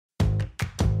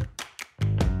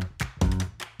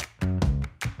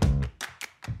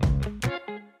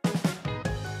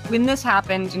when this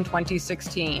happened in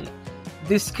 2016,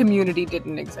 this community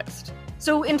didn't exist.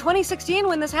 So in 2016,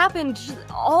 when this happened,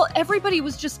 everybody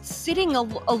was just sitting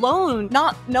alone,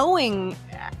 not knowing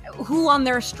who on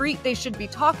their street they should be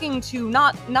talking to,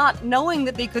 not knowing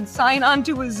that they could sign on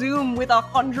to a Zoom with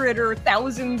 100 or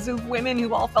thousands of women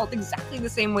who all felt exactly the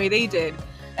same way they did.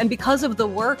 And because of the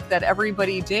work that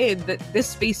everybody did, that this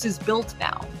space is built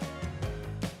now.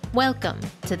 Welcome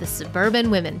to the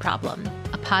Suburban Women Problem,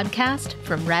 a podcast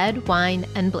from Red, Wine,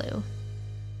 and Blue.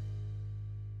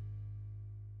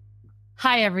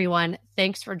 Hi, everyone.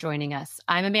 Thanks for joining us.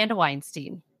 I'm Amanda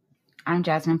Weinstein. I'm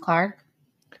Jasmine Clark.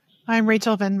 I'm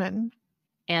Rachel Vinman.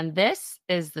 And this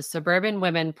is the Suburban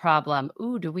Women Problem.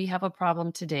 Ooh, do we have a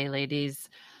problem today, ladies?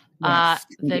 Yes,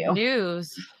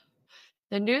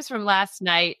 the news from last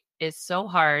night is so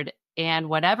hard. And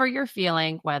whatever you're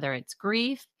feeling, whether it's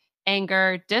grief,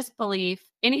 anger, disbelief,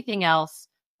 anything else,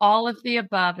 all of the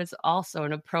above is also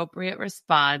an appropriate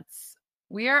response.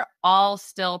 We are all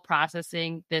still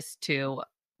processing this too,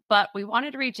 but we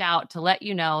wanted to reach out to let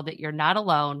you know that you're not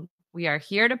alone. We are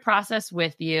here to process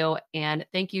with you, and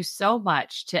thank you so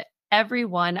much to every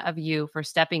one of you for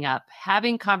stepping up,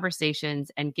 having conversations,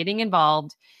 and getting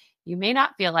involved. You may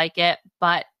not feel like it,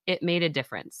 but it made a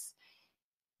difference.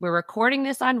 We're recording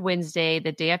this on Wednesday,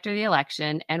 the day after the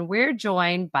election, and we're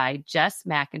joined by Jess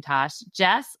McIntosh.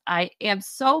 Jess, I am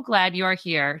so glad you are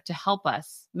here to help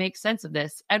us make sense of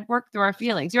this and work through our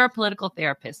feelings. You're a political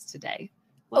therapist today.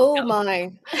 Welcome. Oh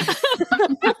my.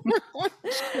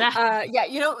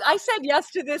 I said yes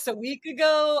to this a week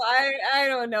ago. I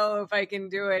don't know if I can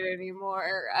do it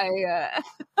anymore.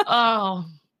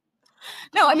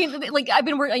 No, I mean, like I've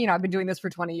been doing this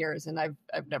for 20 years, and I've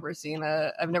never seen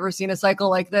a cycle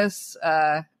like this.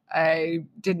 I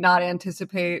did not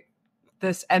anticipate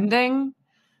this ending.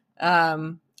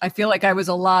 I feel like I was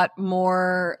a lot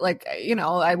more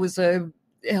I was a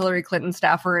Hillary Clinton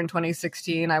staffer in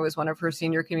 2016. I was one of her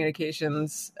senior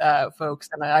communications folks,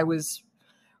 and I was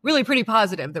really pretty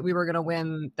positive that we were going to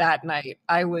win that night.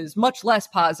 I was much less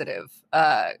positive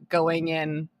going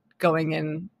in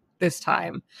this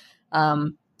time.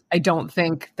 I don't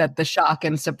think that the shock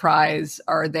and surprise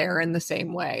are there in the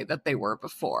same way that they were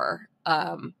before.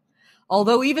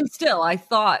 Although even still, I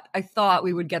thought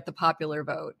we would get the popular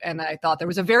vote, and I thought there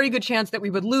was a very good chance that we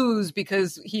would lose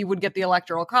because he would get the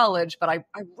Electoral College. But I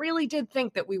really did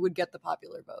think that we would get the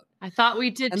popular vote. I thought we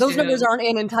did, and those numbers aren't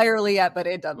in entirely yet, but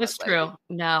it doesn't. It's true.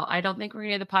 No, I don't think we're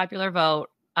going to get the popular vote.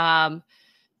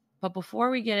 But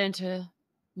before we get into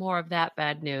more of that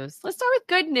bad news, let's start with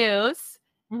good news.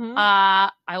 Mm-hmm.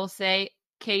 I will say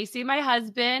Casey, my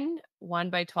husband, won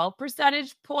by 12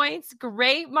 percentage points.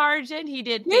 Great margin. He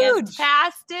did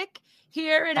fantastic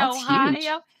here in Ohio. Huge.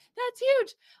 That's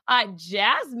huge.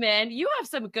 Jasmine, you have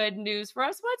some good news for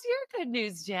us. What's your good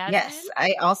news, Jasmine? Yes,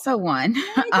 I also won.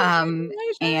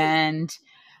 And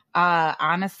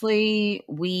honestly,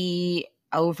 we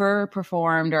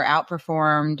overperformed or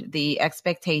outperformed the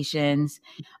expectations.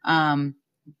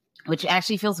 Which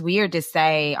actually feels weird to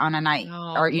say on a night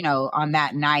or, on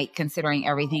that night, considering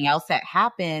everything else that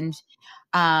happened.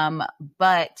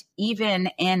 But even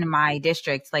in my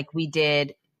district, like we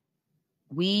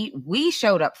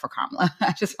showed up for Kamala.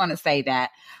 I just want to say that.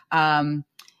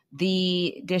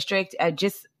 The district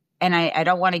and I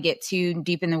don't want to get too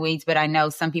deep in the weeds, but I know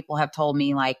some people have told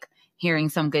me like hearing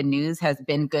some good news has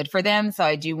been good for them. So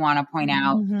I do want to point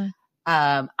out,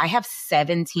 I have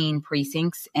 17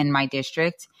 precincts in my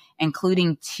district,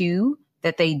 including 2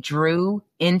 that they drew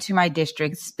into my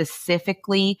district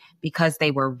specifically because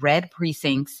they were red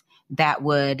precincts that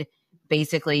would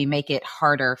basically make it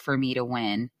harder for me to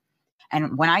win.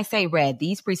 And when I say red,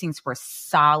 these precincts were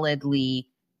solidly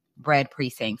red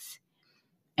precincts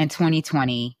in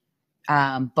 2020.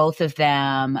 Both of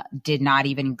them did not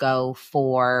even go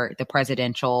for the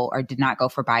presidential or did not go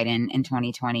for Biden in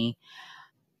 2020.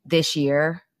 This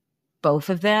year, both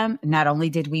of them, not only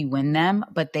did we win them,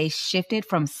 but they shifted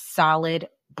from solid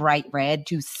bright red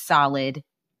to solid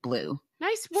blue.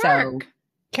 Nice work. So,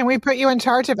 can we put you in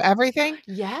charge of everything?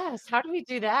 Yes. How do we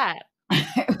do that?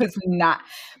 It was not.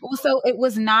 Well, so it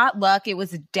was not luck. It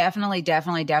was definitely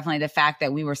the fact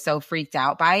that we were so freaked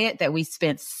out by it that we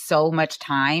spent so much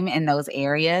time in those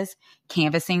areas,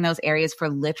 canvassing those areas for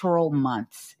literal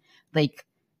months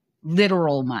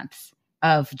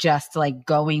of just like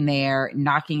going there,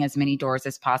 knocking as many doors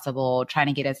as possible, trying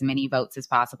to get as many votes as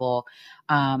possible.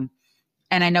 And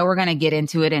I know we're going to get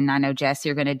into it. And I know, Jess,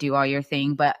 you're going to do all your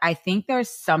thing. But I think there's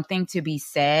something to be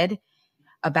said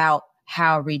about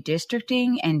how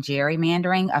redistricting and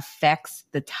gerrymandering affects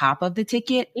the top of the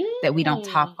ticket that we don't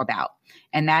talk about.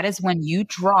 And that is when you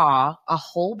draw a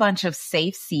whole bunch of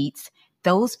safe seats,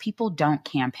 those people don't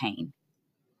campaign.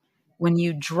 When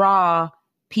you draw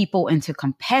people into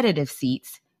competitive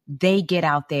seats, they get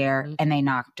out there and they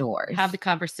knock doors. Have the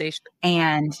conversation.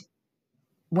 And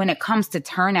when it comes to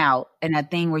turnout and a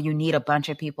thing where you need a bunch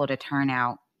of people to turn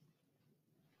out,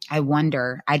 I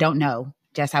wonder, I don't know,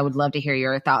 Jess, I would love to hear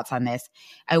your thoughts on this.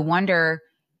 I wonder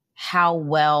how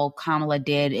well Kamala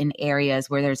did in areas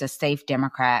where there's a safe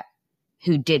Democrat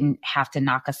who didn't have to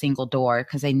knock a single door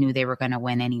because they knew they were going to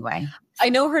win anyway. I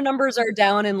know her numbers are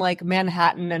down in like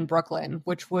Manhattan and Brooklyn,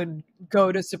 which would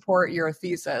go to support your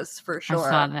thesis for sure. I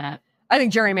saw that. I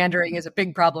think gerrymandering is a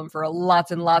big problem for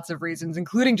lots and lots of reasons,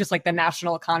 including just like the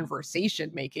national conversation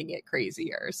making it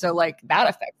crazier. So like that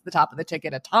affects the top of the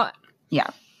ticket a ton. Yeah.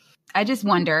 I just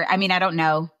wonder. I mean, I don't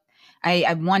know.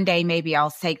 I one day maybe I'll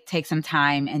take some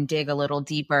time and dig a little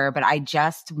deeper, but I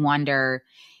just wonder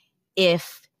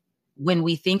if when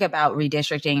we think about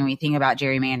redistricting and we think about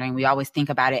gerrymandering, we always think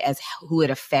about it as who it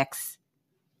affects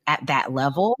at that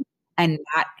level and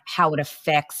not how it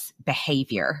affects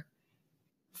behavior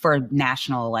for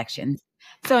national elections.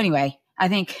 So anyway, I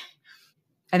think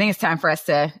it's time for us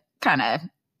to kind of,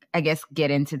 I guess,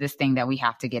 get into this thing that we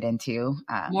have to get into.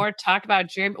 More talk about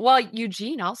gerrymandering. Well,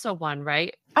 Eugene also won,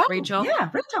 right? Oh, Rachel? Yeah,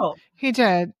 Rachel. He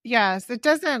did. Yes. It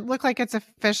doesn't look like it's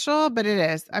official, but it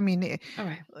is. I mean, All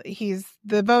right. he's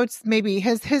the votes, maybe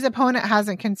his opponent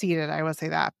hasn't conceded. I will say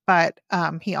that, but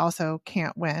he also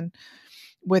can't win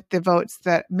with the votes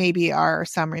that maybe are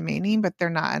some remaining, but they're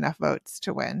not enough votes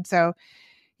to win. So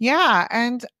yeah.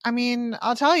 And I mean,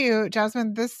 I'll tell you,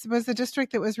 Jasmine, this was a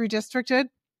district that was redistricted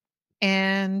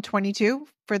in 22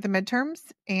 for the midterms.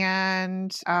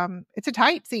 And it's a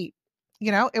tight seat.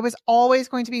 You know, it was always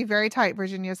going to be very tight,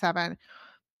 Virginia 7.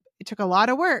 It took a lot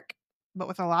of work, but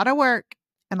with a lot of work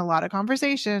and a lot of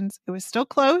conversations, it was still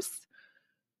close.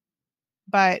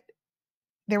 But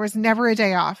there was never a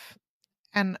day off.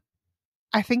 And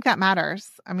I think that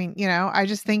matters. I mean, you know, I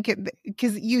just think it,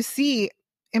 because you see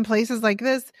in places like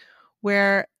this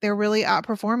where they're really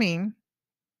outperforming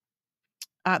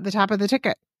at the top of the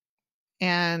ticket.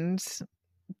 And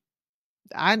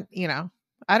I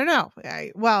don't know.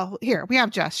 Well, here we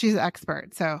have Jess. She's an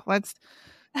expert. So let's.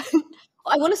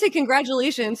 I want to say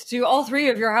congratulations to all three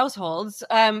of your households.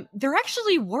 There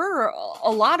actually were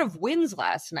a lot of wins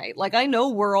last night. Like, I know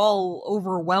we're all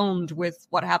overwhelmed with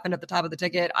what happened at the top of the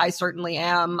ticket. I certainly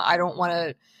am. I don't want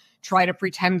to try to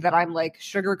pretend that I'm like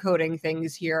sugarcoating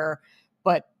things here,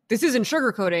 but this isn't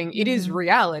sugarcoating. It is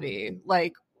reality.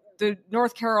 Like, the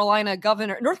North Carolina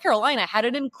had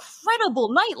an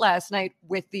incredible night last night,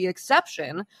 with the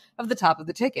exception of the top of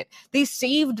the ticket. They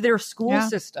saved their school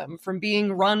system from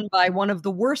being run by one of the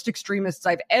worst extremists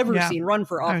I've ever seen run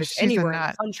for office anywhere in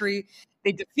the country.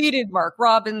 They defeated Mark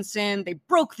Robinson. They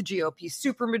broke the GOP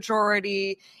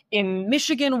supermajority. In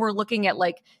Michigan, we're looking at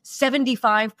like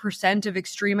 75% of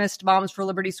extremist Moms for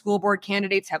Liberty school board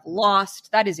candidates have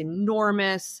lost. That is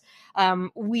enormous.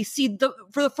 We see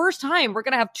for the first time, we're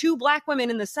going to have 2 Black women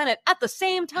in the Senate at the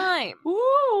same time.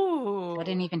 Ooh. I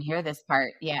didn't even hear this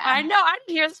part. Yeah. I know. I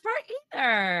didn't hear this part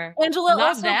either. Angela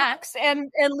Love that. Brooks and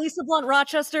Lisa Blunt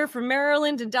Rochester from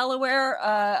Maryland and Delaware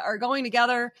are going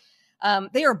together.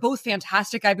 They are both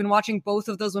fantastic. I've been watching both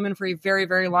of those women for a very,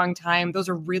 very long time. Those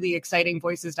are really exciting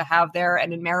voices to have there.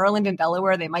 And in Maryland and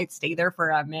Delaware, they might stay there for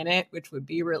a minute, which would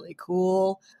be really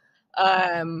cool.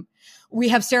 We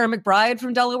have Sarah McBride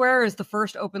from Delaware as the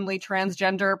first openly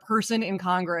transgender person in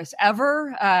Congress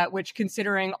ever, which,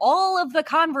 considering all of the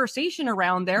conversation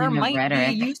around there, might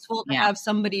be useful to have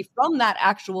somebody from that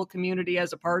actual community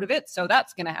as a part of it. So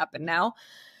that's going to happen now.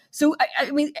 So,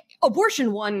 I mean,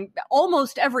 abortion won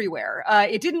almost everywhere.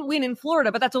 It didn't win in Florida,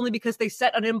 but that's only because they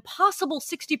set an impossible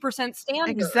 60% standard.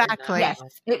 Exactly. Yes,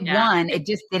 it won. It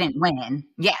just didn't win.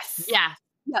 Yes. Yeah.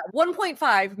 Yeah,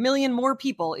 1.5 million more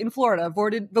people in Florida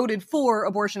voted for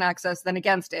abortion access than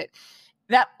against it.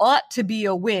 That ought to be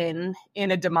a win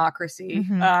in a democracy,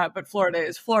 but Florida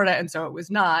is Florida, and so it was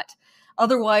not.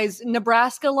 Otherwise,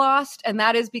 Nebraska lost, and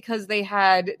that is because they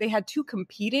had 2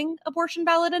 competing abortion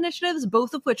ballot initiatives,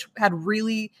 both of which had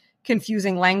really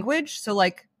confusing language. So,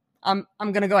 like, I'm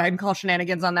going to go ahead and call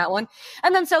shenanigans on that one.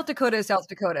 And then South Dakota is South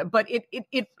Dakota, but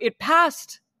it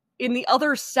passed in the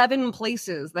other 7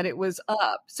 places that it was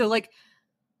up. So, like,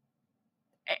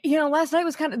 you know, last night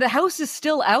was kind of, the House is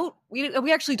still out.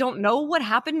 We actually don't know what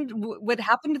happened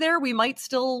there. We might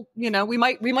still, you know, we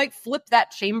might flip that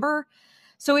chamber.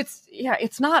 So it's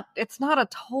not a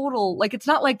total, like, it's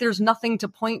not like there's nothing to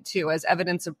point to as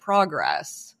evidence of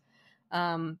progress.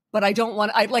 But I don't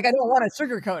want to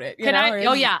sugarcoat it.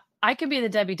 I can be the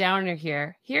Debbie Downer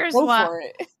here. Here's Go what for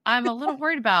it. I'm a little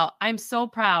worried about. I'm so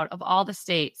proud of all the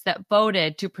states that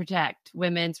voted to protect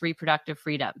women's reproductive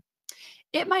freedom.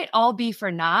 It might all be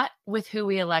for naught with who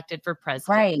we elected for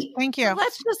president. Right. Thank you. So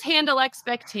let's just handle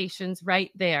expectations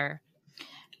right there.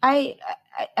 I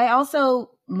also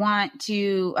want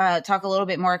to talk a little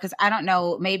bit more because I don't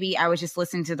know, maybe I was just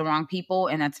listening to the wrong people,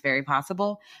 and that's very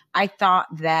possible. I thought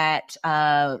that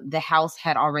the House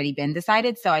had already been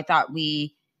decided, so I thought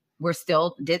we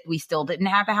still didn't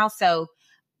have the House. So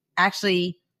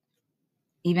actually,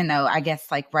 even though I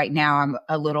guess like right now I'm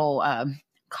a little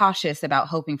cautious about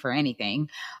hoping for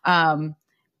anything,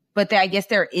 but I guess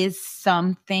there is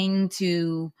something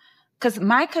to. Because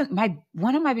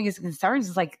one of my biggest concerns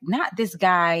is like not this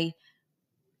guy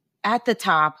at the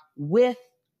top with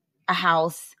a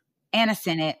House and a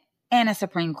Senate and a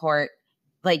Supreme Court.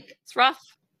 Like it's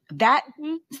rough. That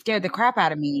scared the crap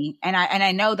out of me. And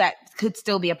I know that could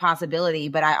still be a possibility,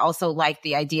 but I also like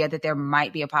the idea that there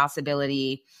might be a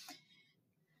possibility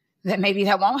that maybe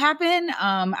that won't happen.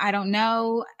 I don't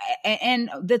know.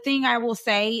 And the thing I will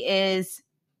say is,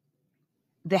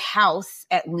 the House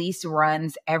at least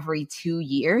runs every 2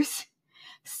 years.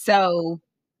 So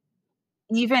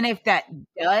even if that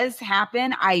does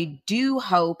happen, I do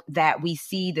hope that we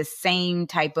see the same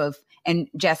type of, and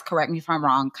Jess, correct me if I'm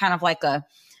wrong, kind of like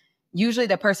usually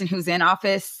the person who's in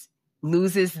office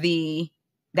loses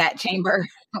that chamber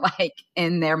like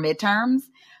in their midterms.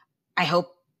 I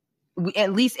hope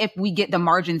at least if we get the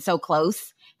margin so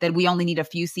close that we only need a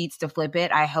few seats to flip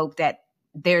it, I hope that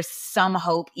there's some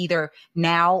hope either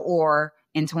now or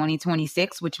in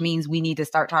 2026, which means we need to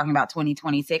start talking about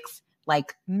 2026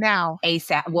 like now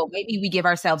ASAP. Well, maybe we give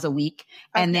ourselves a week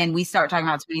and then we start talking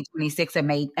about 2026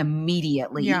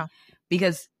 immediately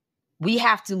because we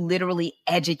have to literally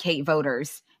educate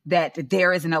voters that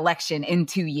there is an election in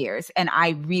 2 years. And I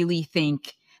really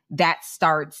think that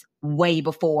starts way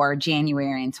before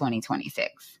January in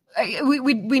 2026.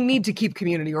 We need to keep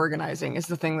community organizing is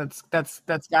the thing that's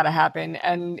got to happen,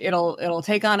 and it'll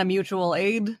take on a mutual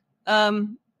aid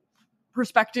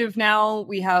perspective. Now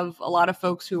we have a lot of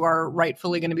folks who are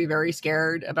rightfully going to be very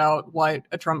scared about what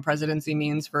a Trump presidency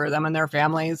means for them and their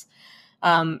families,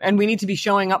 and we need to be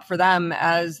showing up for them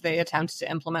as they attempt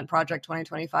to implement Project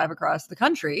 2025 across the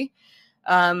country.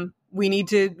 We need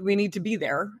to be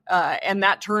there. And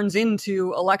that turns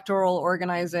into electoral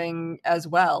organizing as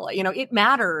well. You know, it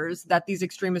matters that these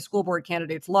extremist school board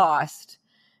candidates lost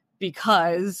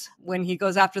because when he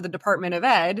goes after the Department of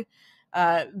Ed,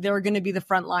 they're going to be the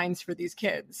front lines for these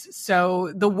kids.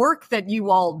 So the work that you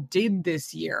all did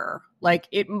this year, like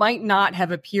it might not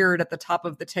have appeared at the top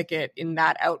of the ticket in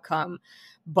that outcome,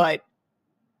 but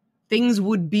things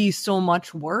would be so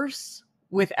much worse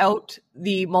without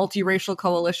the multiracial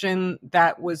coalition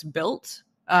that was built,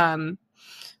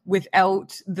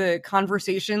 without the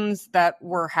conversations that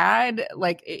were had,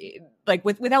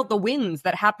 without the wins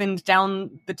that happened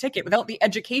down the ticket, without the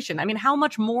education. I mean, how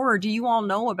much more do you all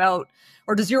know about,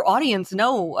 or does your audience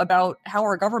know about how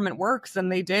our government works than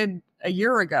they did a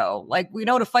year ago? Like, we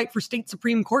know to fight for state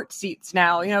Supreme Court seats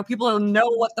now. You know, people know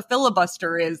what the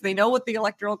filibuster is. They know what the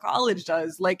Electoral College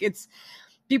does. Like,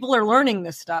 people are learning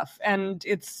this stuff, and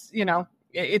it's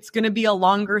going to be a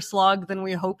longer slog than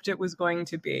we hoped it was going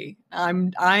to be.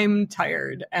 I'm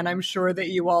tired, and I'm sure that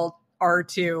you all are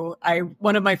too.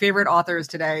 One of my favorite authors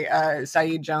today,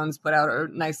 Saeed Jones, put out a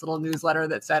nice little newsletter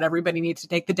that said everybody needs to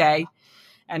take the day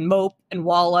and mope and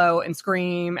wallow and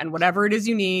scream and whatever it is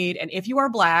you need. And if you are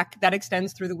Black, that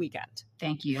extends through the weekend.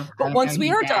 Thank you. But once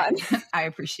we are done, I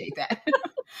appreciate that.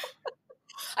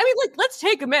 I mean, like, let's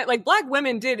take a minute. Like, Black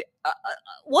women did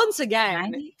once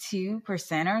again 92%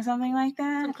 or something like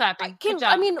that. I'm clapping. Good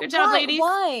job. Good job, ladies.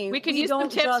 Why? We could use some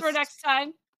tips for next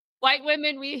time. White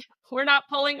women, we're not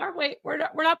pulling our weight. We're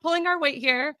not pulling our weight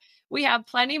here. We have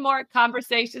plenty more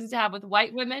conversations to have with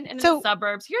white women in the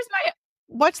suburbs.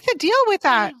 What's the deal with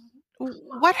that?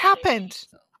 What happened?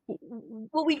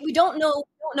 Well, we don't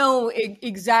know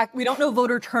exact. We don't know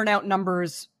voter turnout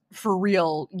numbers for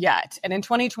real yet. And in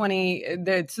 2020,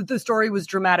 the story was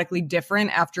dramatically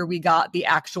different after we got the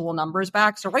actual numbers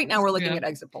back. So right now we're looking at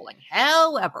exit polling.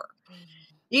 However,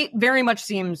 it very much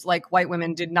seems like white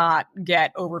women did not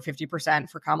get over 50%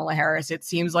 for Kamala Harris. It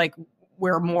seems like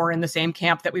we're more in the same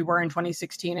camp that we were in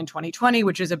 2016 and 2020,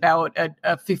 which is about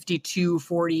a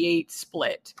 52-48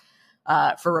 split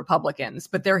for Republicans.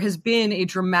 But there has been a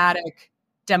dramatic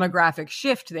demographic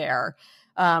shift there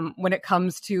when it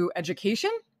comes to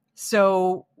education.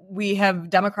 So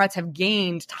Democrats have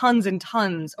gained tons and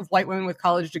tons of white women with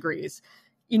college degrees.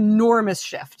 enormous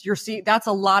shift. That's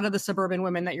a lot of the suburban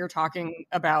women that you're talking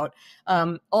about.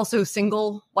 Also,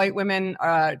 single white women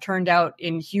turned out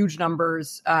in huge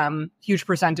numbers, huge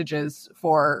percentages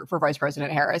for Vice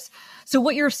President Harris. So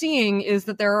what you're seeing is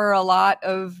that there are a lot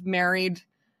of married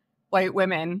white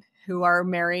women who are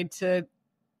married to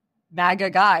MAGA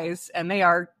guys, and they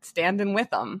are standing with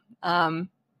them.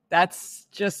 That's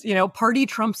just, party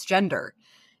trumps gender.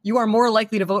 You are more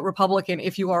likely to vote Republican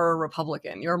if you are a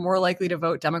Republican. You're more likely to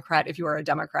vote Democrat if you are a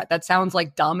Democrat. That sounds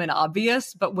like dumb and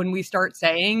obvious, but when we start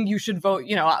saying you should vote,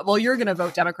 well, you're going to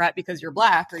vote Democrat because you're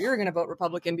Black, or you're going to vote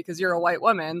Republican because you're a white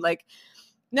woman, like,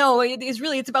 no,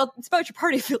 it's about your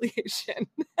party affiliation.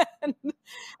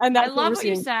 and I love what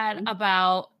you said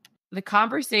about the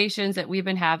conversations that we've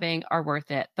been having are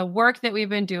worth it. The work that we've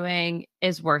been doing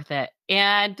is worth it.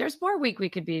 And there's more work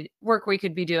we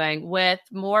could be doing with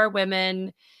more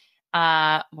women,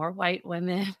 more white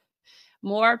women,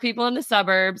 more people in the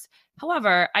suburbs.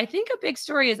 However, I think a big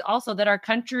story is also that our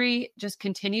country just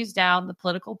continues down the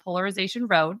political polarization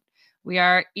road. We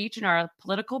are each in our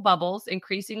political bubbles,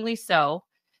 increasingly so.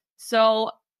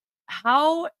 So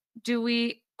how do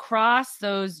we cross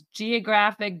those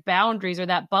geographic boundaries or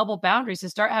that bubble boundaries to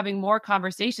start having more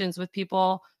conversations with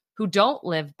people who don't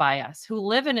live by us, who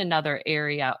live in another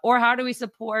area? Or how do we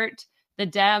support the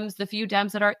few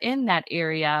Dems that are in that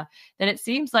area? That it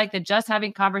seems like that just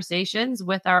having conversations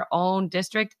with our own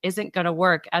district isn't going to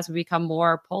work as we become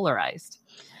more polarized.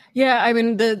 Yeah, I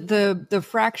mean, the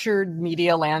fractured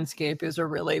media landscape is a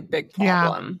really big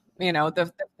problem. Yeah.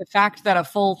 The fact that a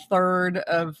full third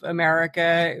of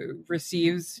America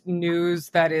receives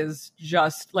news that is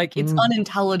just like, it's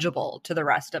unintelligible to the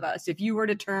rest of us. If you were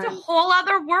to turn... It's a whole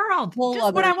other world.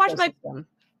 Just when I watch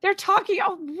they're talking,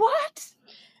 what?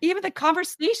 Even the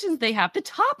conversations they have, the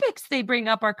topics they bring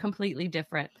up are completely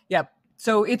different. Yep.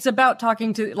 So it's about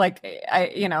talking to,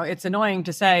 it's annoying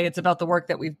to say it's about the work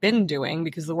that we've been doing,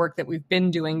 because the work that we've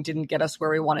been doing didn't get us where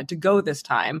we wanted to go this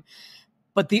time.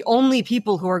 But the only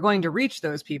people who are going to reach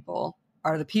those people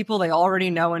are the people they already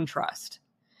know and trust.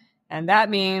 And that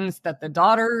means that the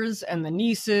daughters and the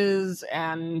nieces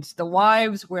and the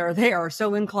wives, where they are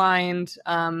so inclined,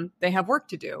 they have work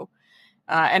to do.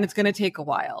 And it's going to take a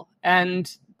while.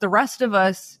 And the rest of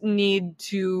us need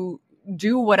to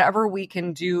do whatever we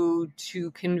can do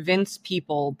to convince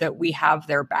people that we have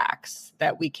their backs,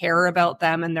 that we care about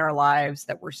them and their lives,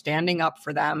 that we're standing up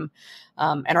for them.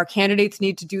 And our candidates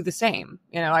need to do the same.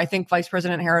 I think Vice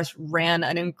President Harris ran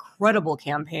an incredible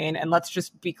campaign. And let's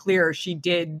just be clear, she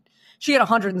had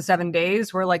 107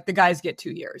 days where the guys get 2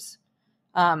 years.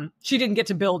 She didn't get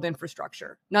to build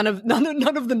infrastructure. None of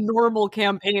the normal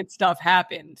campaign stuff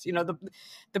happened.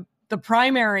 The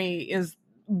primary is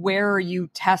where you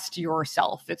test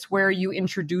yourself. It's where you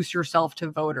introduce yourself to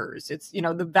voters. It's,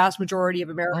 the vast majority of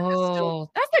America.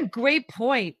 That's a great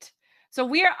point.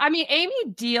 So Amy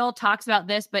Deal talks about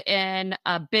this, but in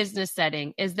a business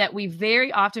setting, is that we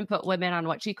very often put women on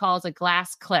what she calls a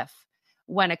glass cliff.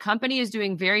 When a company is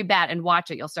doing very bad, and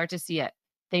watch it, you'll start to see it.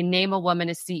 They name a woman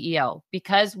as CEO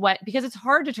because it's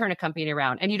hard to turn a company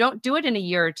around, and you don't do it in a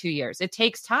year or 2 years. It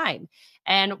takes time.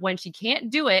 And when she can't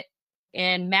do it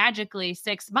in magically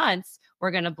 6 months,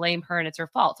 we're going to blame her and it's her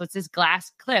fault. So it's this glass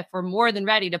cliff we're more than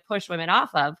ready to push women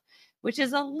off of, which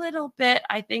is a little bit,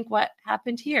 I think, what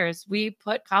happened here is we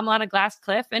put Kamala on a glass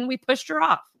cliff and we pushed her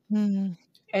off. Mm-hmm.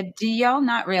 Do y'all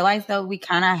not realize, though, we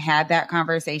kind of had that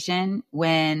conversation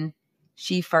when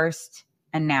she first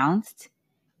announced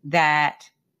that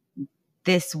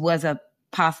this was a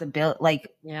possibility?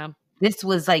 This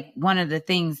was one of the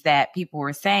things that people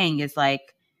were saying is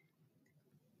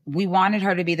we wanted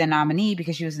her to be the nominee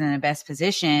because she was in the best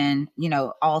position,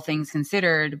 all things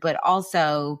considered, but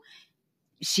also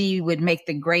she would make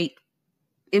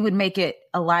it would make it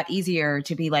a lot easier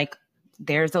to be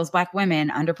there's those Black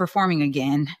women underperforming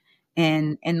again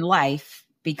in life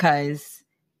because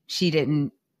she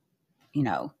didn't,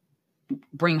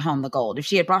 bring home the gold. If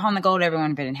she had brought home the gold,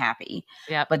 everyone would have been happy.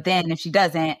 Yeah. But then if she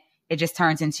doesn't, it just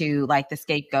turns into the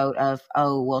scapegoat of,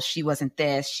 oh, well, she wasn't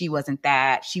this, she wasn't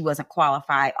that, she wasn't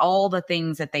qualified, all the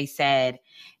things that they said.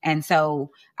 And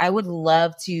so I would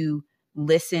love to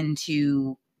listen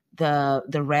to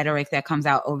the rhetoric that comes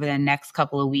out over the next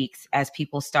couple of weeks as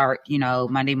people start,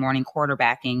 Monday morning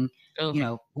quarterbacking,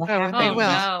 what happened?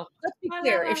 No. Let's be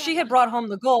clear. If she had brought home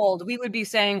the gold, we would be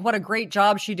saying what a great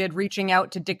job she did reaching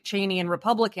out to Dick Cheney and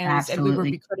Republicans. Absolutely. And we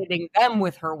would be crediting them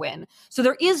with her win. So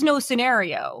there is no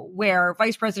scenario where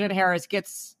Vice President Harris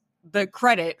gets the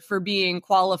credit for being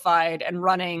qualified and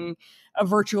running a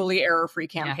virtually error-free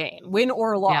campaign. Yeah. Win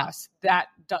or loss, that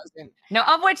doesn't. No,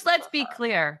 of which, let's be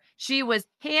clear, she was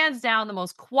hands down the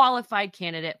most qualified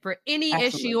candidate for any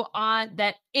issue on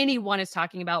that anyone is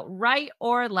talking about, right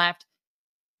or left.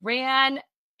 Ran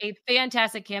a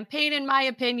fantastic campaign, in my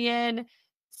opinion.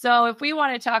 So if we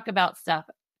want to talk about stuff,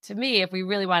 to me, if we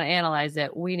really want to analyze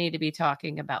it, we need to be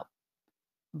talking about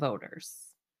voters.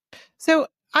 So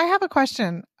I have a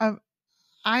question.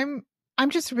 I'm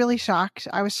just really shocked.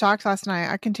 I was shocked last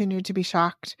night. I continue to be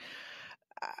shocked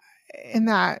in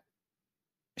that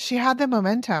she had the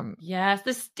momentum. Yes,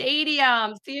 the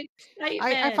stadium, the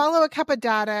excitement. I follow a couple of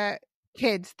data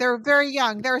kids. They're very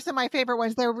young. They're some of my favorite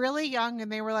ones. They're really young,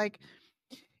 and they were like,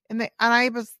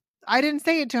 I didn't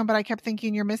say it to them, but I kept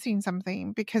thinking you're missing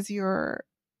something because it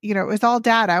was all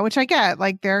data, which I get.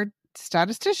 Like they're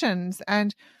statisticians,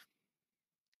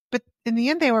 but in the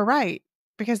end they were right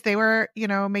because they were,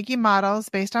 making models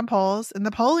based on polls, and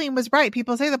the polling was right.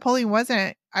 People say the polling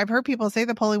wasn't. I've heard people say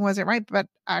the polling wasn't right, but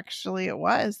actually it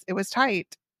was. It was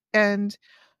tight, and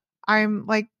I'm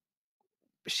like,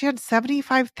 she had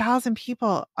 75,000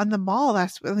 people on the mall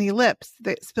on the ellipse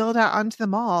that spilled out onto the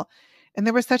mall. And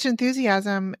there was such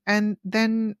enthusiasm. And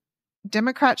then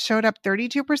Democrats showed up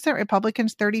 32%,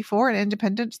 Republicans 34%, and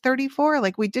independents 34%.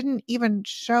 Like we didn't even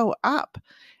show up.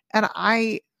 And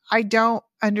I don't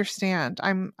understand.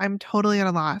 I'm totally at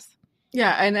a loss.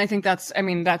 Yeah, and I think that's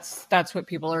what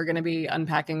people are going to be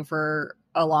unpacking for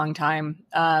a long time.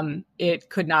 It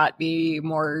could not be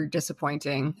more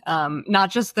disappointing.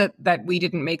 Not just that we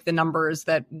didn't make the numbers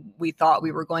that we thought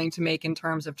we were going to make in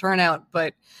terms of turnout,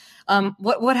 but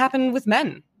what happened with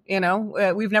men?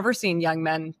 We've never seen young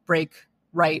men break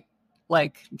right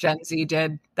like Gen Z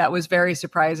did. That was very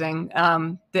surprising.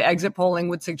 The exit polling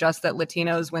would suggest that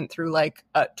Latinos went through like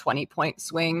a 20-point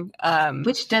swing.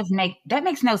 Which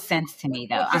makes no sense to me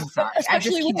though. I'm sorry.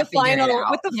 Especially with the final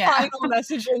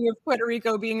messaging of Puerto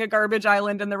Rico being a garbage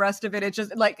island and the rest of it. It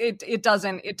just like, it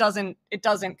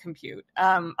doesn't compute.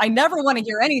 I never want to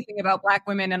hear anything about Black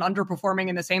women and underperforming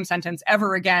in the same sentence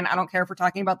ever again. I don't care if we're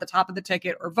talking about the top of the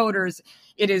ticket or voters.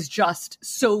 It is just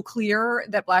so clear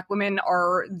that Black women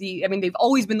are they've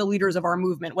always been the leaders of our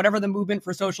movement, whatever the movement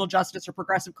for social justice or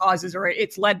progressive causes, or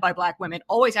it's led by Black women,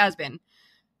 always has been.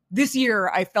 This year,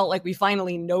 I felt like we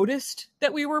finally noticed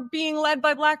that we were being led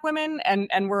by Black women,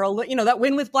 and we're, that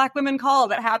Win with Black Women call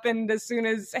that happened as soon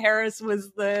as Harris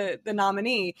was the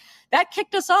nominee. That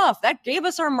kicked us off. That gave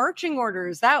us our marching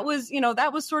orders. That was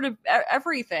sort of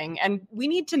everything. And we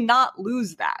need to not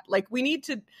lose that. Like we need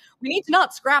to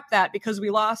not scrap that because we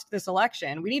lost this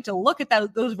election. We need to look at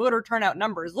those voter turnout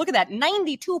numbers. Look at that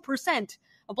 92%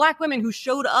 of Black women who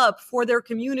showed up for their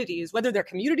communities, whether their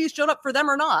communities showed up for them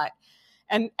or not.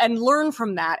 And learn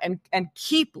from that and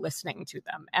keep listening to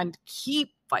them and keep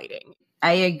fighting.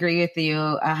 I agree with you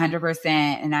 100%.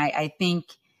 And I think,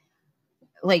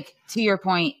 like, to your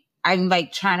point, I'm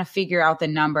like trying to figure out the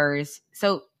numbers.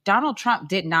 So Donald Trump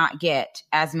did not get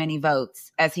as many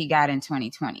votes as he got in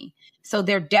 2020. So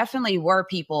there definitely were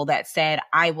people that said,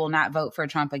 I will not vote for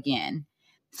Trump again.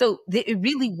 So it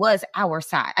really was our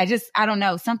side. I don't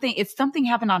know. Something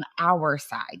happened on our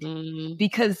side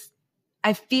because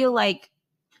I feel like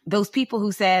those people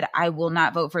who said, I will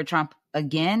not vote for Trump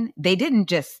again, they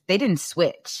didn't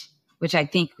switch, which I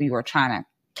think we were trying to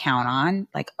count on.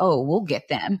 Like, oh, we'll get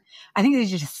them. I think they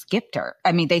just skipped her.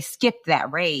 I mean, they skipped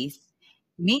that race.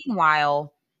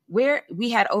 Meanwhile,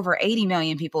 we had over 80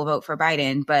 million people vote for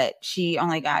Biden, but she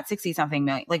only got 60 something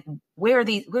million. Like, where are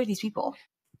these people?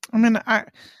 I mean,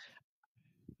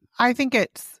 I think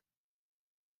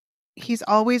he's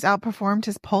always outperformed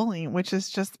his polling, which is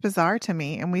just bizarre to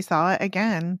me. And we saw it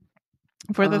again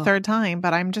for the third time.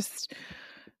 But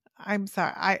I'm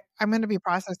sorry. I'm going to be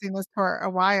processing this for a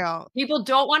while. People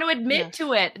don't want to admit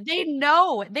to it. They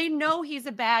know he's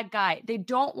a bad guy. They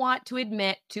don't want to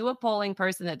admit to a polling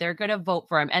person that they're going to vote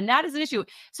for him. And that is an issue.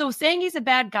 So saying he's a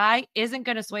bad guy isn't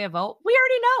going to sway a vote. We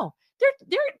already know.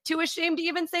 They're too ashamed to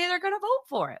even say they're going to vote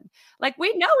for him. Like,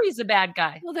 we know he's a bad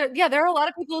guy. Well, there are a lot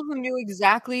of people who knew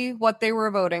exactly what they were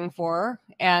voting for,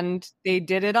 and they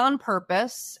did it on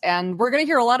purpose. And we're going to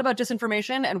hear a lot about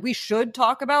disinformation, and we should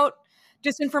talk about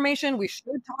disinformation. We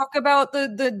should talk about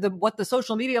the what the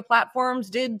social media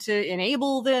platforms did to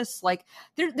enable this. Like,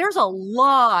 there's a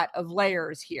lot of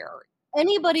layers here.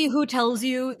 Anybody who tells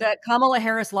you that Kamala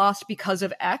Harris lost because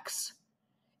of X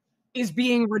is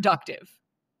being reductive.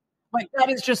 Like, that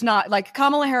is just not, like,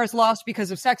 Kamala Harris lost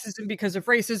because of sexism, because of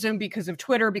racism, because of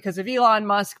Twitter, because of Elon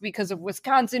Musk, because of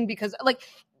Wisconsin, because, like,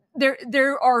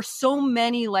 there are so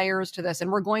many layers to this,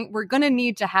 and we're going to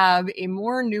need to have a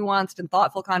more nuanced and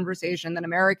thoughtful conversation than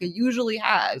America usually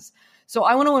has, So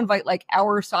I want to invite like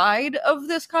our side of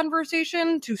this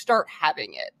conversation to start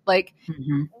having it. Like,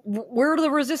 we're the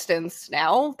resistance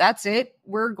now. That's it.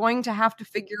 We're going to have to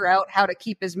figure out how to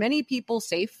keep as many people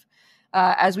safe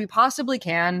as we possibly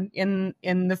can in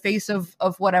the face of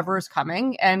whatever is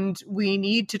coming. And we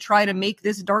need to try to make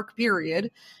this dark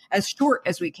period as short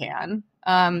as we can.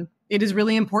 It is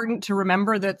really important to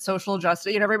remember that social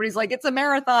justice, everybody's like, it's a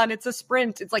marathon, it's a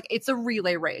sprint. It's like, it's a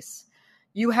relay race.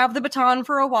 You have the baton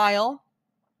for a while.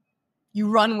 You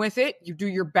run with it. You do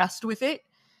your best with it.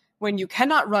 When you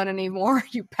cannot run anymore,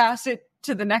 you pass it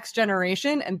to the next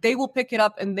generation and they will pick it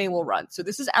up and they will run. So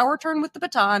this is our turn with the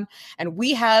baton. And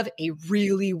we have a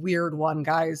really weird one,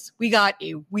 guys. We got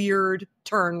a weird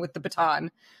turn with the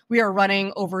baton. We are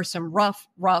running over some rough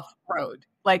road.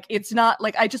 Like, it's not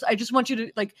like, I just want you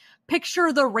to like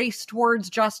picture the race towards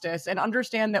justice and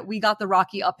understand that we got the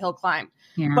rocky uphill climb,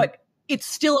 but it's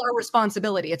still our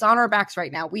responsibility. It's on our backs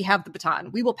right now. We have the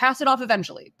baton. We will pass it off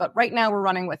eventually, but right now we're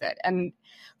running with it. And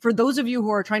for those of you who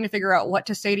are trying to figure out what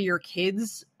to say to your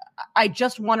kids, I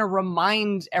just want to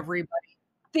remind everybody,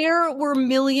 there were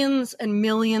millions and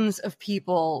millions of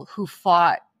people who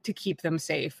fought to keep them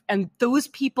safe. And those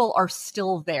people are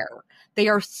still there. They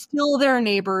are still their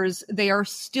neighbors. They are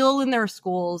still in their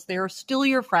schools. They are still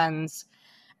your friends.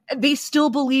 They still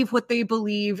believe what they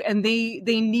believe, and they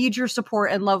need your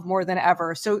support and love more than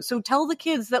ever. So tell the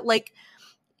kids that, like,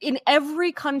 in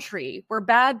every country where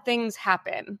bad things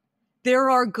happen, there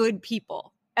are good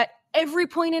people. At every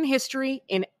point in history,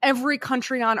 in every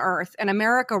country on earth, and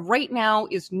America right now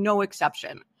is no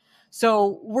exception.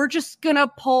 So we're just going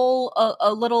to pull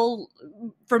a little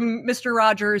from Mr.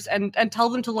 Rogers and tell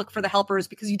them to look for the helpers,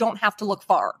 because you don't have to look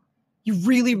far. You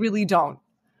really, really don't.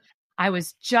 I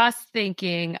was just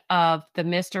thinking of the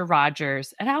Mr.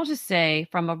 Rogers, and I'll just say,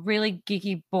 from a really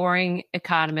geeky, boring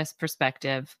economist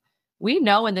perspective, we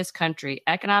know in this country,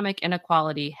 economic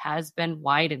inequality has been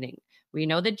widening. We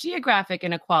know that geographic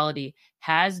inequality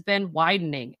has been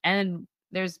widening, and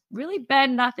there's really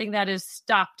been nothing that has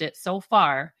stopped it so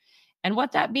far. And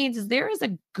what that means is there is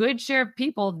a good share of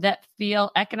people that feel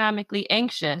economically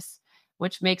anxious,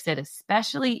 which makes it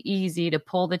especially easy to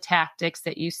pull the tactics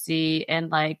that you see in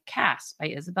like Cast by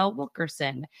Isabel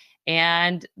Wilkerson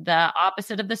and the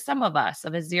opposite of the sum of us,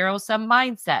 of a zero-sum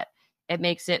mindset. It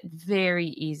makes it very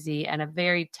easy and a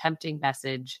very tempting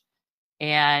message.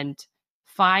 And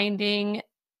finding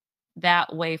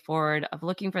that way forward of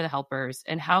looking for the helpers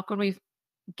and how can we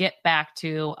get back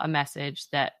to a message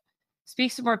that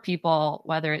speaks to more people,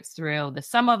 whether it's through the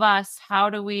sum of us,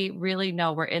 how do we really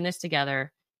know we're in this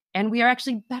together? And we are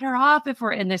actually better off if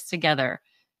we're in this together.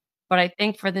 But I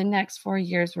think for the next 4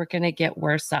 years, we're going to get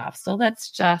worse off. So let's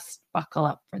just buckle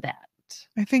up for that.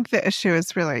 I think the issue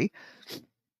is really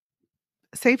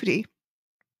safety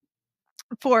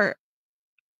for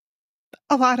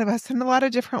a lot of us in a lot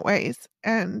of different ways.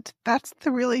 And that's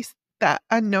that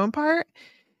unknown part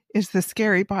is the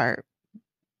scary part.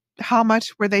 How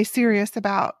much were they serious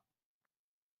about?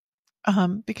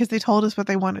 Because they told us what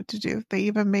they wanted to do. They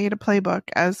even made a playbook,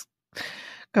 as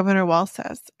Governor Walz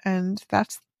says. And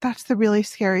that's the really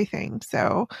scary thing.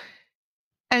 So,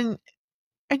 and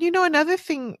another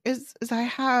thing is I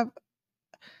have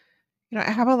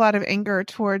a lot of anger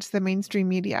towards the mainstream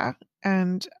media,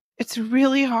 and it's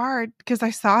really hard because I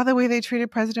saw the way they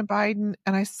treated President Biden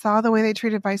and I saw the way they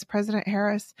treated Vice President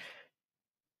Harris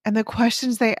and the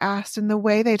questions they asked and the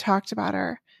way they talked about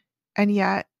her. And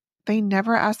yet they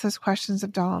never asked those questions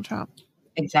of Donald Trump.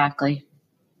 Exactly.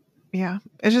 Yeah,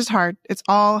 it's just hard. It's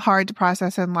all hard to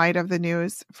process in light of the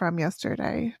news from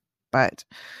yesterday. But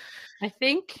I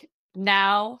think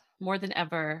now more than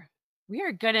ever, we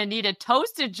are going to need a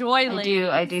toast to joy, ladies.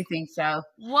 I do think so.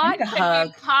 What can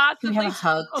we possibly we have a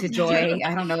hug to joy?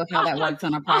 I don't know how that works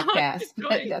on a podcast,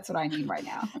 but that's what I need right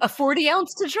now. A 40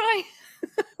 ounce to joy?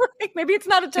 Maybe it's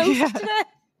not a toast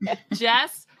today.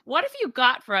 Jess, what have you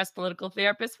got for us political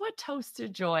therapists? What toast to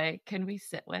joy can we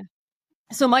sit with?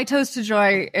 So my toast to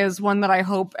joy is one that I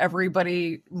hope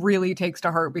everybody really takes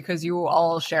to heart because you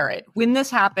all share it. When this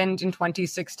happened in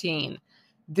 2016,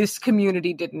 this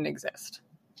community didn't exist.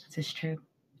 This is true.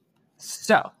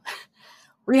 So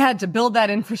we had to build that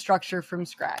infrastructure from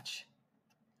scratch.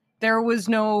 There was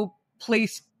no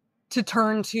place to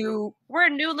turn to. We're a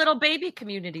new little baby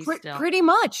community still. Pretty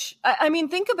much. I mean,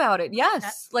 think about it.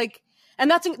 Yes.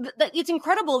 And it's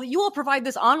incredible that you all provide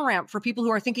this on-ramp for people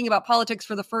who are thinking about politics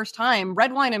for the first time.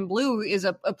 Red Wine and Blue is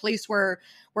a place where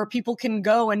people can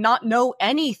go and not know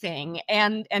anything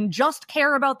and just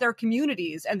care about their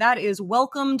communities. And that is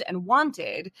welcomed and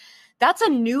wanted. That's a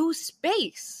new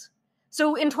space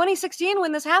So in 2016,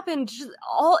 when this happened,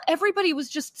 everybody was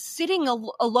just sitting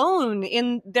alone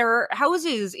in their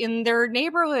houses, in their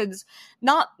neighborhoods,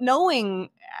 not knowing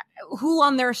who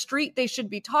on their street they should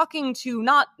be talking to,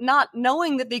 not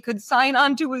knowing that they could sign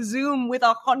onto a Zoom with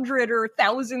 100 or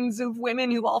thousands of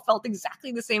women who all felt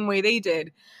exactly the same way they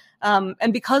did.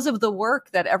 And because of the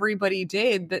work that everybody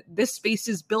did, that this space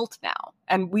is built now,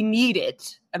 and we need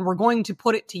it, and we're going to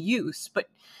put it to use. But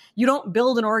you don't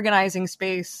build an organizing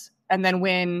space and then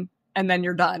win, and then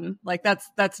you're done. Like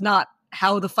that's not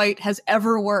how the fight has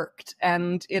ever worked,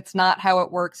 and it's not how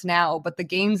it works now. But the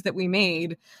gains that we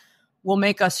made will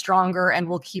make us stronger and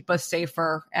will keep us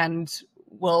safer, and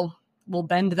will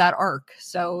bend that arc.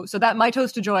 So that my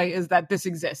toast to joy is that this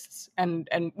exists, and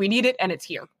we need it, and it's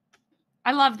here.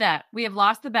 I love that. We have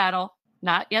lost the battle,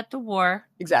 not yet the war.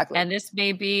 Exactly. And this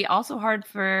may be also hard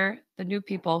for the new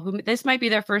people who this might be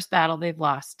their first battle they've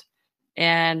lost.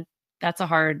 And that's a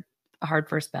hard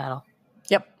first battle.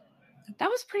 Yep.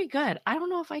 That was pretty good. I don't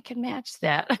know if I can match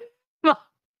that.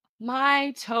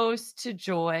 My toast to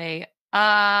joy.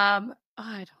 I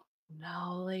don't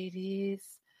know, ladies.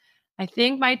 I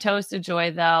think my toast to joy,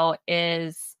 though,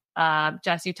 is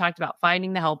Jess, you talked about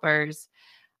finding the helpers.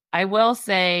 I will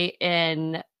say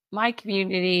in my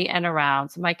community and around,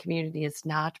 so my community is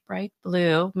not bright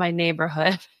blue. My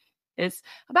neighborhood is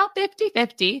about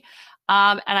 50-50.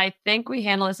 And I think we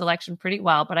handle this election pretty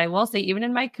well. But I will say, even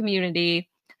in my community,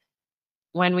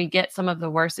 when we get some of the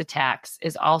worst attacks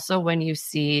is also when you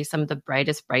see some of the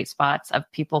brightest bright spots of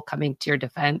people coming to your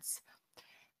defense.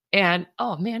 And,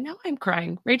 oh man, now I'm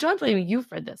crying. Rachel, I'm blaming you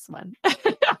for this one.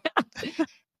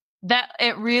 That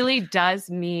it really does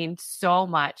mean so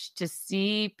much to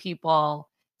see people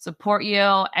support you.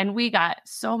 And we got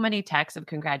so many texts of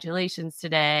congratulations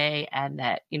today, and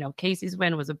that, Casey's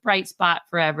win was a bright spot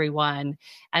for everyone.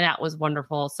 And that was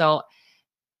wonderful. So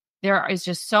there is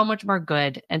just so much more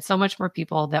good and so much more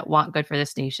people that want good for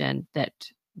this nation,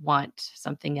 that want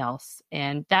something else.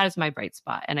 And that is my bright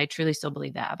spot. And I truly still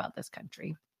believe that about this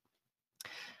country.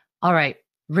 All right,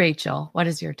 Rachel, what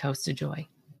is your toast to joy?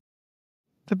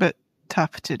 It's a bit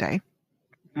tough today.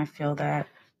 I feel that.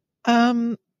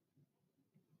 I'm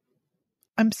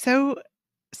so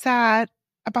sad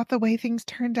about the way things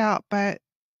turned out, but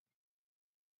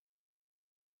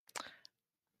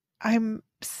I'm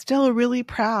still really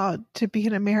proud to be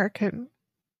an American.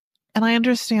 And I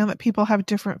understand that people have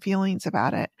different feelings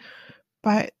about it,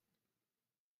 but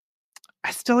I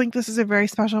still think this is a very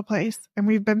special place, and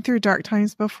we've been through dark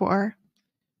times before.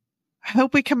 I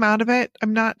hope we come out of it.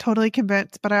 I'm not totally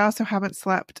convinced, but I also haven't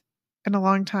slept in a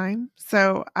long time,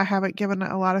 so I haven't given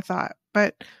it a lot of thought.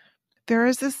 But there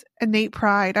is this innate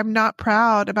pride. I'm not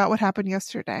proud about what happened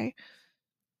yesterday,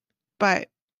 but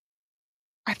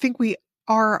I think we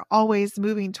are always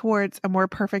moving towards a more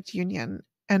perfect union.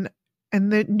 And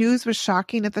the news was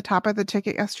shocking at the top of the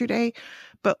ticket yesterday,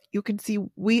 but you can see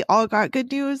we all got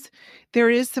good news. There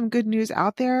is some good news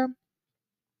out there,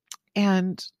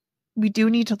 and we do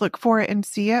need to look for it and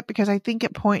see it, because I think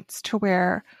it points to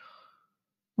where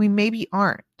we maybe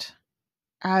aren't,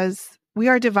 as we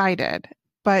are divided,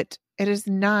 but it is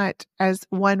not as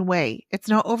one way. It's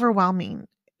not overwhelming.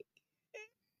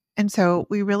 And so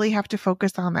we really have to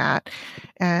focus on that.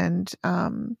 And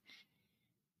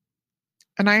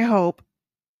I hope,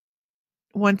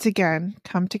 once again,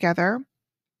 come together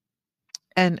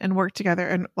and work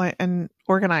together and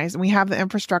organize. And we have the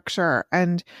infrastructure,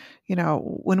 and,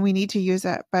 when we need to use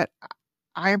it. But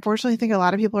I unfortunately think a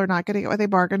lot of people are not going to get what they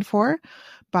bargained for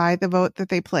by the vote that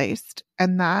they placed.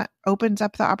 And that opens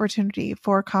up the opportunity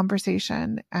for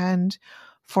conversation and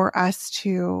for us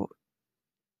to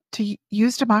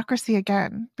use democracy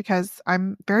again, because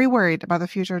I'm very worried about the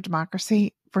future of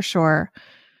democracy for sure.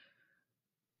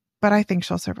 But I think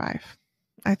she'll survive.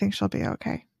 I think she'll be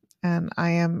okay. And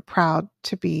I am proud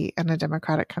to be in a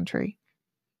democratic country.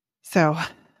 So,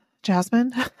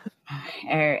 Jasmine?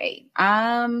 All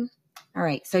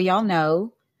right. So y'all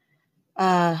know,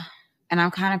 and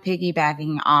I'm kind of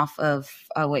piggybacking off of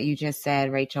what you just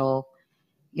said, Rachel.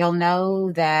 You'll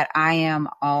know that I am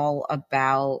all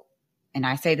about, and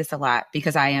I say this a lot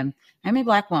because I'm a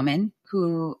Black woman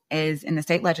who is in the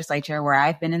state legislature, where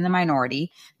I've been in the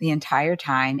minority the entire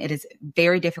time. It is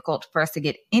very difficult for us to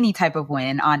get any type of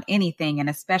win on anything. And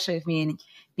especially with me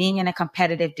being in a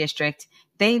competitive district,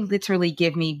 they literally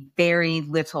give me very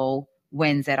little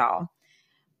wins at all.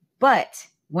 But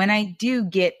when I do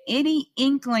get any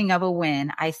inkling of a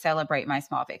win, I celebrate my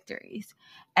small victories.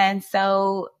 And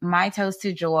so my toast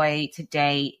to joy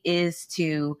today is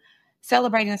to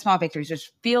celebrating the small victories,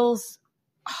 which feels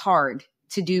hard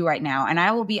to do right now. And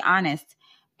I will be honest,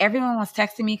 everyone was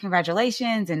texting me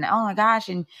congratulations and oh my gosh,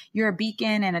 and you're a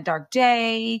beacon in a dark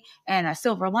day and a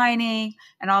silver lining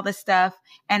and all this stuff.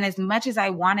 And as much as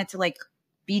I wanted to like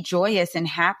be joyous and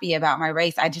happy about my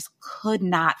race, I just could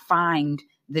not find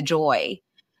the joy.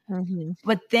 Mm-hmm.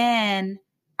 But then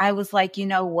I was like, you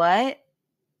know what?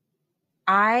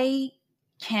 I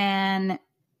can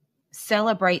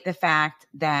celebrate the fact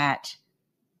that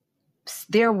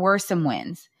there were some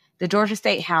wins. The Georgia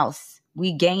State House,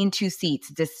 we gained 2 seats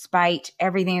despite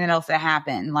everything else that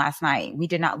happened last night. We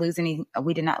did not lose.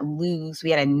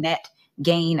 We had a net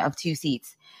gain of 2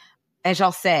 seats. As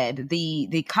y'all said,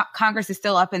 the Congress is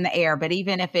still up in the air, but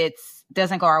even if it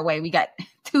doesn't go our way, we got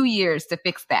 2 years to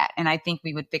fix that. And I think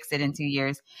we would fix it in 2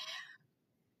 years.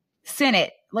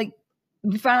 Senate, like,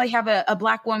 we finally have a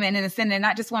Black woman in the Senate,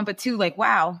 not just 1, but 2. Like,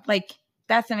 wow, like,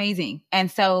 that's amazing.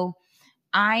 And so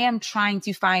I am trying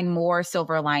to find more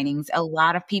silver linings. A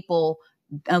lot of people,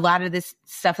 a lot of this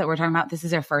stuff that we're talking about, this is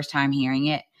their first time hearing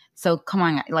it. So come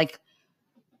on, like,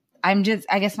 I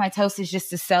guess my toast is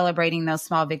just to celebrating those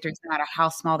small victories, no matter how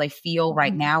small they feel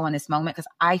right now in this moment, because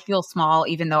I feel small,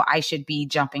 even though I should be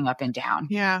jumping up and down.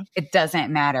 Yeah. It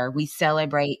doesn't matter. We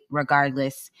celebrate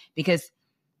regardless, because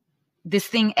this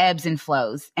thing ebbs and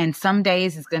flows. And some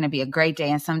days it's going to be a great day,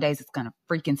 and some days it's going to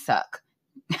freaking suck.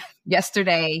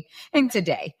 Yesterday and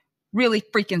today really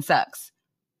freaking sucks.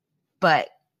 But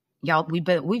y'all,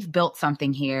 we've built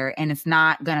something here, and it's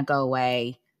not going to go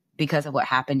away because of what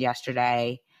happened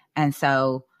yesterday. And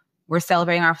so we're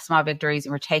celebrating our small victories,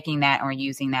 and we're taking that and we're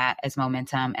using that as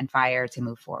momentum and fire to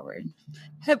move forward.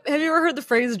 Have you ever heard the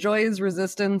phrase "joy is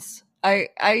resistance"?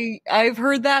 I've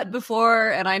heard that before,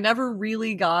 and I never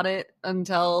really got it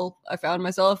until I found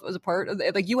myself as a part of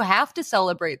it. Like, you have to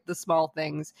celebrate the small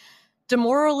things.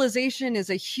 Demoralization is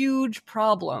a huge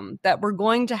problem that we're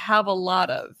going to have a lot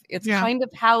of. It's kind of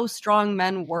how strong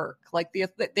men work. Like, they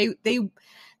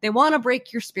want to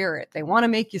break your spirit. They want to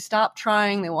make you stop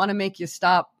trying. They want to make you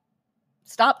stop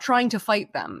trying to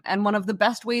fight them. And one of the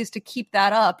best ways to keep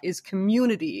that up is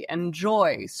community and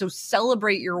joy. So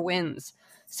celebrate your wins.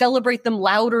 Celebrate them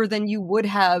louder than you would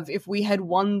have if we had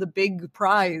won the big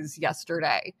prize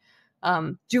yesterday.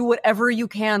 Do whatever you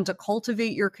can to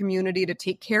cultivate your community, to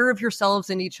take care of yourselves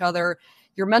and each other.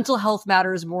 Your mental health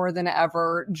matters more than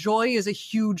ever. Joy is a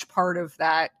huge part of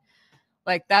that.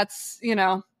 Like, that's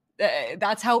how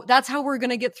we're going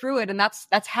to get through it. And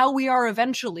that's how we are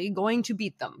eventually going to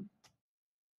beat them.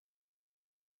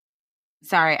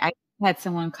 Sorry, I had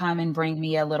someone come and bring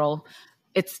me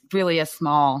it's really a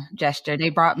small gesture. They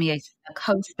brought me a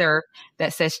coaster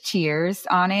that says cheers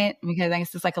on it, because I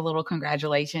guess it's like a little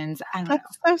congratulations.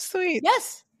 That's so sweet.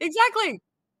 Yes, exactly.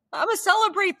 I'm going to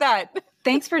celebrate that.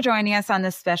 Thanks for joining us on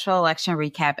this special election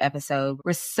recap episode.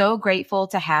 We're so grateful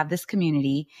to have this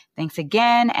community. Thanks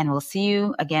again, and we'll see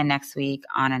you again next week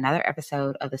on another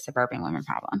episode of the Suburban Women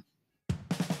Problem.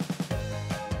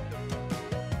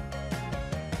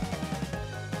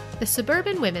 The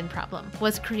Suburban Women Problem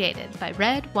was created by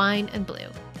Red, Wine, and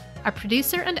Blue. Our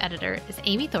producer and editor is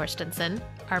Amy Thorstensen,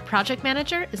 our project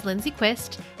manager is Lindsay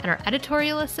Quist, and our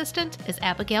editorial assistant is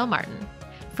Abigail Martin.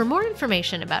 For more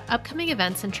information about upcoming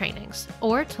events and trainings,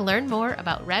 or to learn more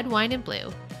about Red, Wine, and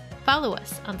Blue, follow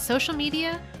us on social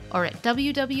media or at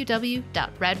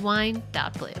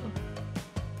www.redwine.blue.